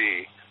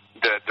agree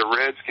that the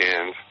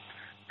Redskins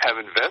have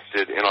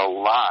invested in a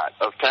lot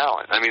of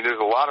talent. I mean, there's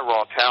a lot of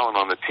raw talent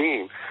on the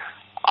team.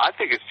 I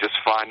think it's just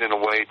finding a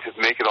way to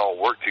make it all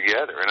work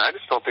together, and I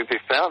just don't think they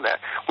found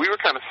that. We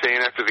were kind of saying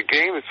after the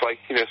game, it's like,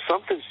 you know,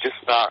 something's just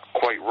not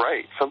quite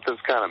right.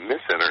 Something's kind of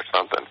missing or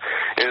something.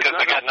 And because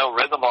they got no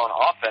rhythm on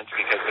offense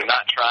because they're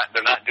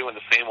not doing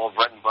the same old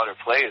bread and butter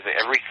plays.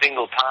 Every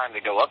single time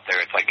they go up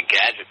there, it's like a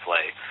gadget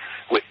play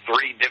with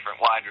 3 different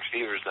wide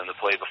receivers than the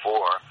play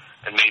before,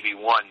 and maybe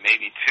 1,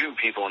 maybe 2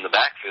 people in the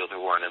backfield who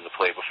weren't in the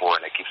play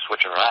before, and they keep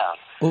switching around.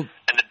 Well,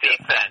 and the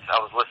defense, I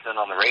was listening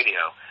on the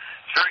radio.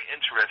 It's very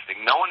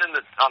interesting. No one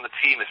on the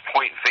team is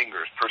pointing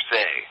fingers per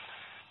se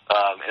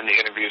in the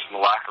interviews in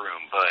the locker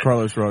room, but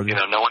Carlos Rogers. You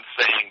know, no one's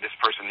saying this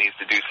person needs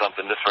to do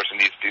something, this person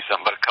needs to do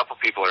something. But a couple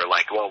people are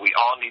like, well, we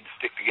all need to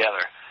stick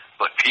together,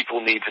 but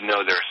people need to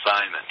know their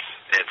assignments,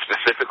 and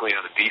specifically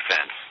on the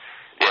defense.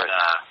 Right.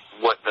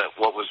 And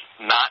what was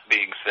not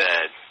being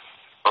said,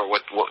 or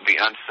what the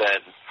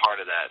unsaid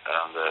part of that,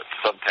 the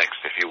subtext,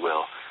 if you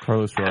will,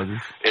 Carlos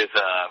Rogers, is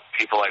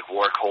people like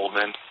Warwick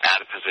Holdman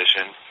out of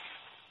position.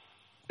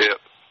 Yep.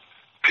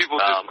 People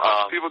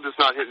just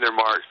not hitting their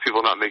marks.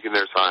 People not making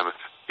their assignments.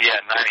 Yeah,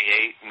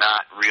 98,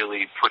 not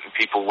really putting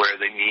people where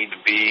they need to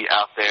be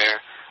out there.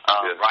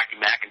 Rocky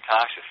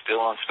McIntosh is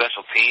still on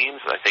special teams.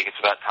 I think it's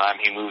about time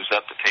he moves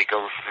up to take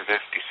over for 57.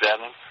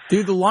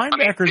 Dude, the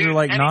linebackers are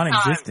like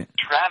non-existent.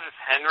 Travis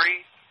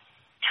Henry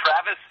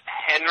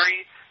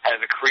has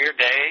a career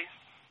day.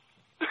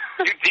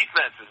 Your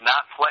defense is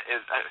not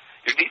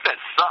your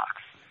defense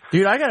sucks.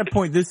 Dude, I got to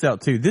point this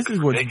out too. This is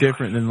what's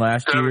different than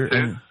last year.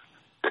 Yeah.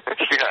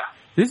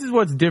 This is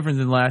what's different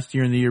than last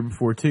year and the year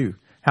before too.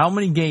 How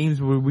many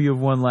games would we have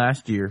won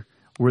last year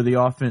where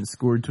the offense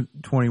scored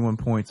 21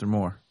 points or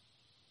more?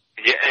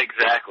 Yeah,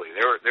 exactly.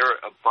 There were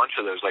a bunch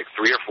of those, like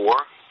 3 or 4,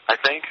 I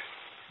think.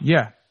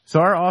 Yeah. So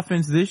our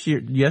offense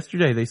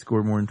yesterday they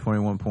scored more than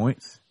 21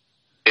 points.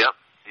 Yep.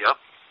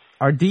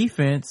 Our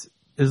defense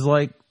is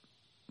like,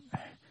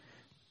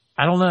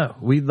 I don't know.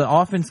 The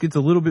offense gets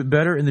a little bit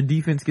better and the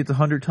defense gets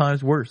 100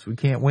 times worse. We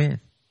can't win.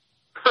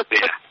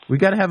 Yeah. We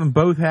got to have them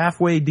both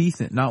halfway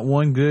decent, not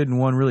one good and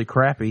one really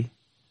crappy.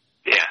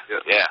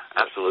 Yeah,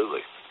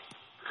 absolutely.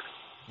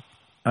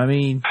 I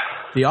mean,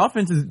 the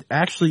offense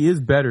actually is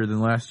better than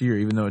last year,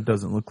 even though it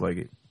doesn't look like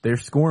it. They're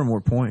scoring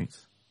more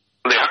points.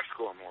 They are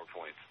scoring more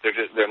points.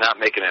 They're not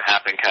making it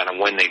happen kind of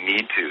when they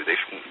need to. They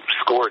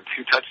scored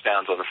 2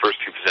 touchdowns on the first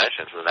 2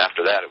 possessions, and then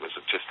after that it was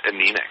just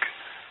anemic.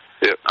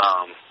 Yep.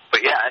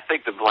 But yeah, I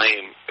think the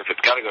blame, if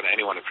it's got to go to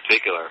anyone in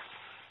particular,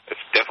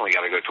 it's definitely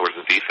got to go towards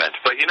the defense.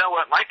 But you know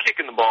what? My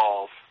kicking the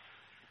balls,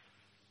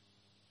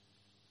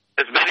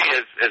 as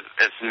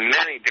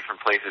many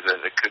different places as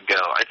it could go,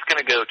 it's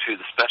going to go to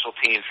the special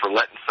teams for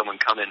letting someone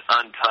come in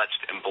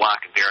untouched and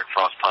block a Derek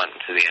Frost punt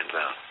into the end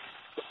zone.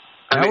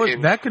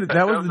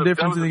 That was the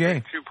difference in the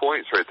game. 2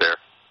 points right there.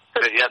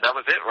 Yeah, that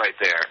was it right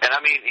there. And,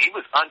 I mean, he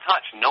was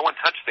untouched. No one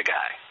touched the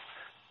guy.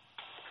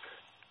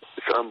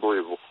 It's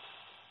unbelievable.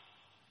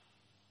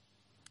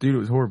 Dude, it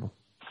was horrible.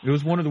 It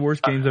was one of the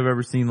worst games I've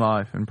ever seen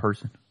live in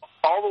person.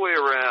 All the way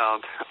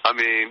around, I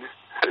mean,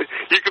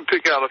 you can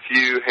pick out a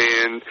few you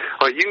can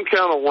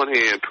count on one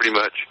hand pretty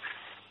much,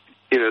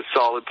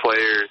 solid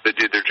players that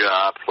did their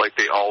job like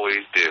they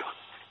always do.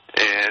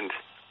 And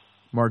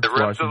Mark the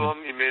rest Washington. of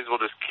them, you may as well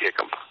just kick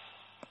them.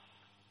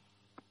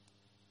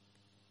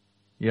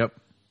 Yep.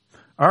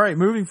 All right,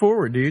 moving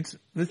forward, dudes.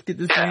 Let's get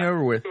this thing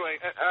over with. Anyway,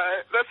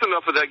 that's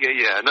enough of that game.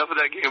 Yeah, enough of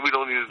that game. We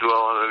don't need to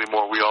dwell on it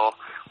anymore. We all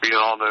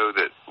know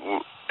that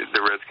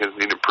the Redskins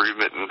need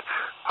improvement, and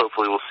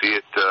hopefully we'll see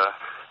it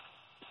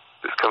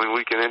this coming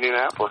week in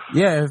Indianapolis.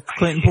 Yeah, if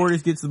Clinton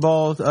Portis gets the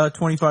ball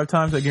 25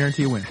 times, I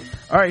guarantee a win.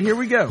 All right, here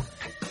we go.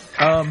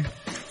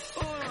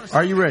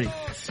 Are you ready?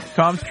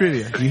 Tom's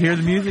Trivia. You hear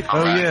the music?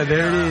 Oh, yeah,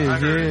 there it is.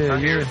 I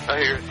hear it.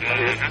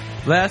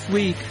 Last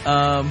week,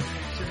 I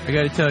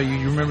got to tell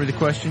you remember the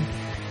question?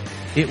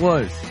 It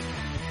was,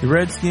 the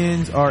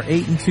Redskins are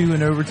 8-2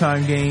 in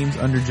overtime games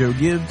under Joe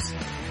Gibbs.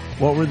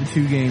 What were the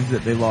two games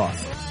that they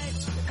lost?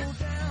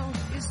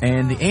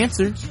 And the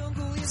answer,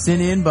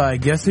 sent in by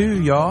guess who,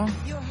 y'all?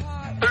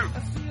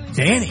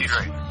 Danny.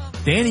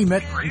 Danny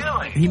met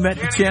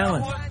the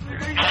challenge.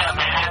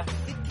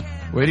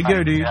 Way to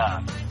go, dude.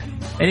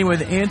 Anyway,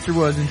 the answer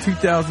was in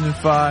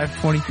 2005,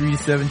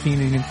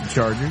 23-17 against the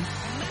Chargers.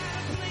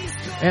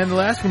 And the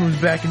last one was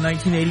back in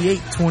 1988,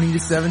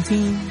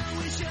 20-17.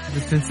 The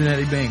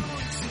Cincinnati Bengals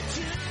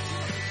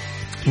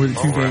were the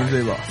two games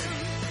they lost.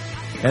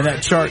 And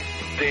that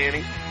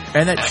Danny.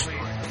 And that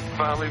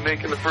finally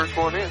making the first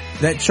one in.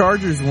 That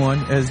Chargers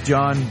one, as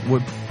John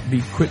would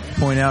be quick to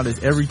point out,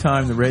 is every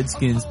time the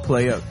Redskins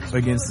play up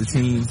against the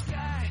team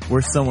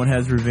where someone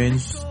has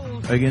revenge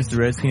against the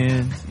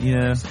Redskins,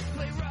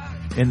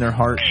 in their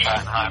heart.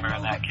 Schottenheimer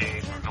in that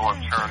case, or Norm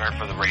Turner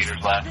for the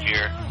Raiders last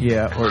year.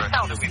 Yeah,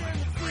 How did we lose to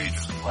the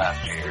Raiders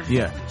last year?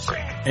 Yeah.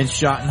 And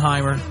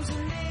Schottenheimer.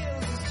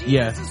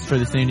 Yeah, for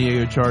the San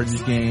Diego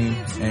Chargers game,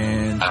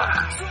 and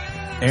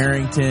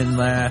Arrington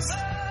last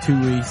 2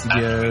 weeks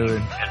ago,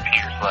 and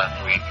Pierce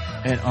last week,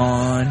 and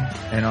on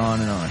and on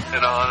and on.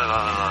 And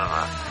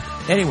on.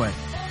 Anyway,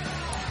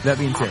 that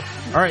being said,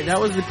 all right, that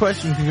was the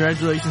question.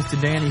 Congratulations to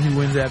Danny, who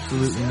wins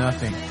absolutely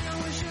nothing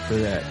for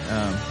that.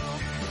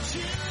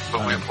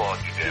 But we applaud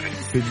you, Danny.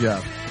 Good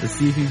job. Let's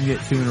see if you can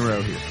get two in a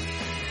row here.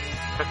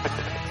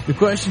 The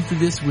question for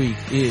this week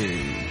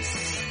is,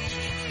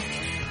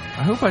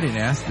 I hope I didn't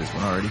ask this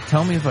one already.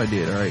 Tell me if I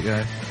did. All right,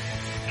 guys.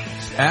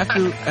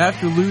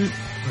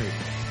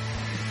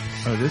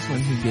 This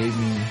one he gave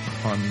me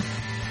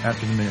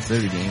after the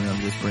Minnesota game, and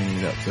I'm just bringing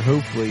it up. So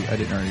hopefully I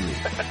didn't already read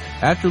it.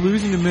 After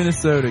losing to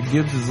Minnesota,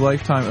 Gibbs is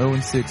lifetime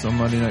 0-6 on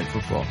Monday Night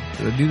Football.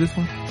 Did I do this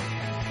one?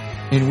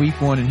 In week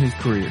 1 in his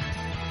career.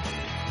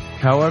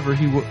 However,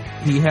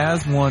 he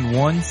has won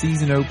one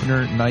season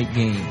opener night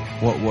game.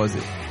 What was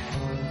it?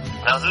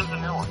 Now this is a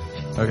new one.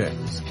 Okay,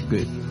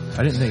 good.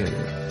 I didn't think I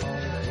did.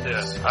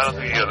 Yeah, I don't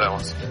think you got that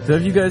one. So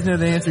if you guys know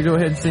the answer, go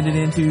ahead and send it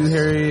in to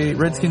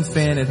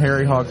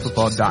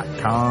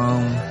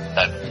RedskinsFan@HarryHogFootball.com.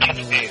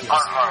 That's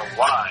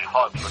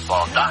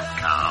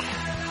HarryHogFootball.com.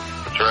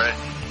 That's right.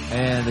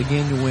 And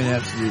again, you'll win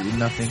absolutely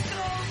nothing.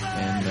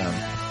 And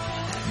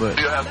but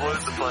you'll have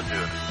loads of fun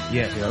doing it.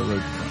 Yeah, loads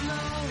of fun.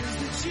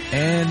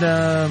 And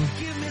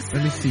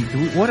let me see.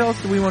 What else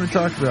do we want to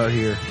talk about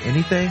here?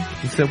 Anything?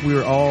 Except we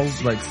were all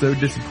so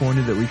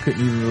disappointed that we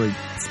couldn't even really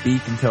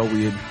speak until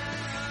we had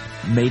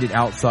made it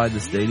outside the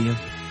stadium.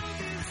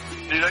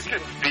 Dude, I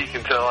couldn't speak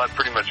until I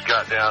pretty much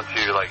got down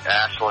to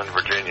Ashland,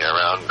 Virginia,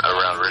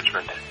 around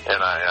Richmond,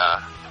 and I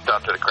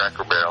stopped at a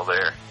Cracker Barrel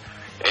there.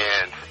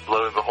 And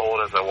lo and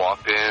behold, as I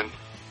walked in,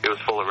 it was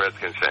full of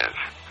Redskins fans.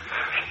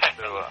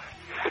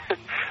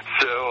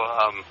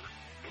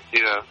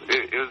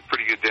 It was a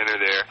pretty good dinner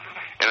there.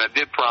 And I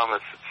did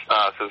promise,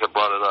 since I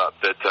brought it up,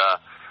 that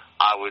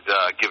I would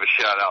give a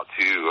shout out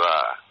to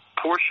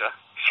Portia.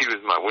 She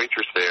was my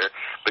waitress there,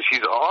 but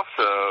she's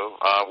also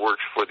works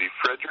for the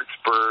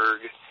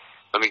Fredericksburg,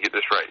 let me get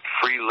this right,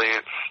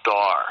 Freelance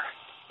Star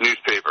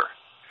newspaper.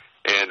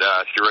 And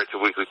she writes a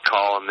weekly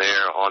column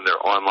there on their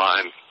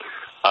online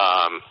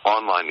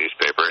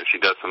newspaper, and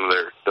she does some of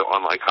their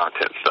online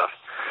content stuff.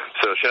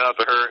 So shout out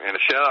to her, and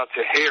a shout out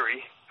to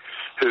Harry,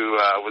 who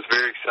was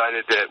very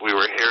excited that we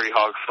were Harry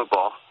Hog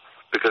Football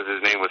because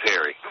his name was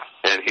Harry,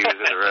 and he was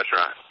in the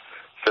restaurant.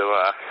 So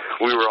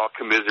we were all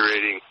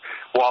commiserating,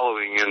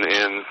 wallowing in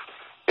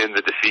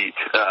the defeat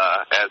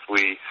as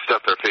we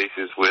stuffed our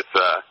faces with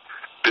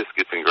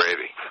biscuits and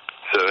gravy.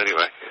 So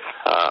anyway,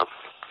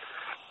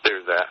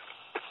 there's that.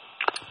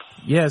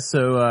 Yeah.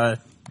 So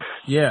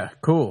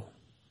cool.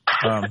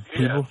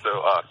 People.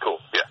 Cool.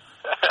 Yeah.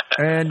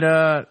 And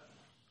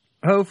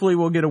hopefully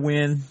we'll get a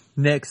win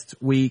next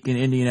week in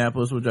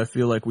Indianapolis, which I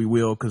feel like we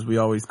will, because we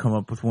always come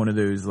up with one of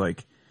those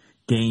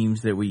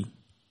games that we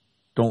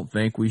don't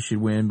think we should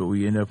win, but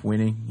we end up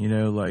winning,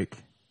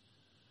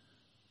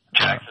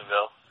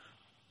 Jacksonville.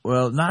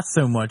 Well, not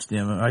so much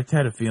them. I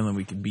had a feeling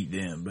we could beat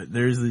them, but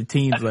there's the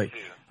teams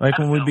Like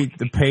when we beat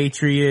the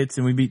Patriots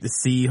and we beat the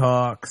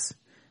Seahawks.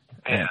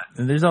 Yeah.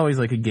 And there's always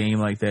like a game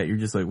like that. You're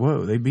just like,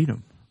 whoa, they beat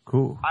them.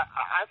 Cool.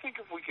 I think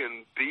if we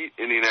can beat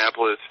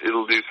Indianapolis,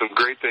 it'll do some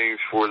great things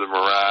for the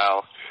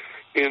morale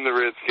in the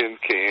Redskins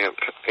camp,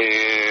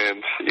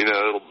 and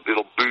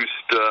it'll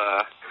boost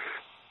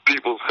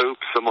people's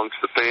hopes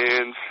amongst the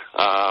fans.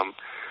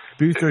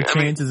 Boost our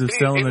chances of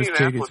selling those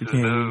tickets.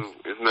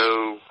 Is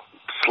no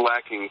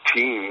slacking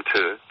team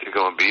to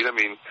go and beat. I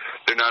mean,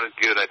 they're not as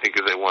good, I think,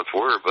 as they once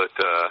were, but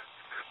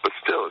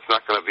still, it's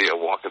not going to be a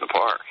walk in the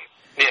park.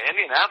 Yeah,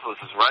 Indianapolis'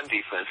 run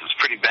defense is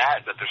pretty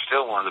bad, but they're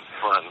still have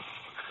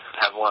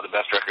one of the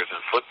best records in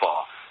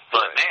football.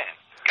 But man,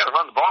 got to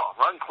run the ball,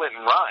 run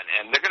Clinton, run,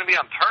 and they're going to be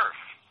on turf.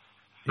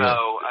 So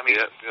I mean,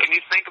 can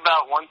you think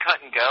about one cut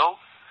and go?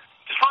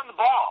 Just run the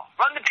ball,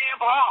 run the damn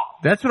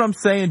ball. That's what I'm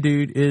saying,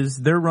 dude. Is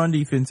their run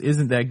defense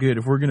isn't that good?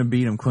 If we're going to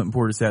beat them, Clinton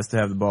Portis has to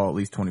have the ball at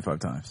least 25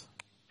 times.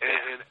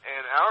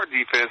 And our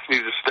defense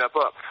needs to step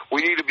up.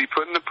 We need to be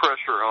putting the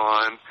pressure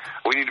on.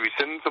 We need to be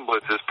sending some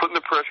blitzes, putting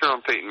the pressure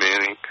on Peyton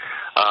Manning.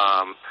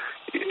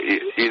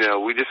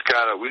 We just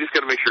gotta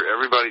make sure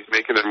everybody's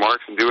making their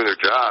marks and doing their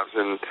jobs.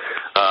 And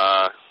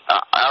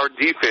our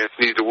defense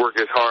needs to work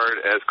as hard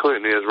as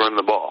Clinton is running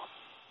the ball.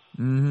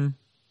 Mm-hmm.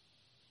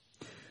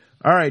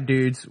 All right,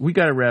 dudes, we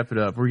got to wrap it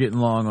up. We're getting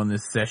long on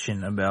this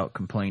session about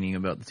complaining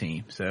about the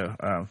team. So,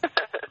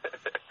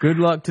 good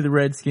luck to the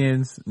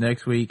Redskins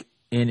next week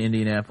in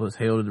Indianapolis.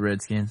 Hail to the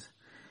Redskins.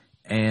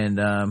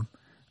 And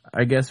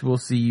I guess we'll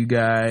see you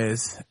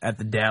guys at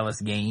the Dallas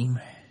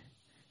game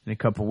in a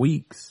couple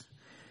weeks.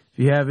 If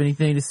you have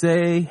anything to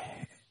say,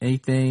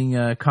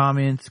 anything,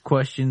 comments,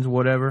 questions,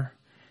 whatever,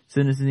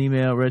 send us an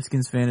email,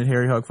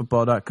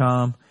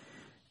 redskinsfan@harryhogfootball.com.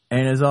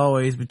 And as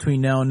always,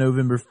 between now and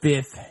November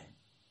 5th,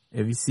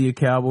 if you see a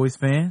Cowboys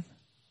fan,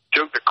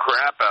 choke the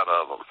crap out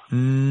of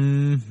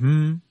them.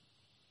 Mm-hmm.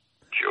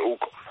 Joke.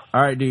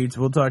 All right, dudes.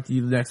 We'll talk to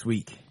you next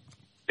week.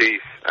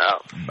 Peace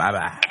out.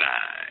 Bye-bye.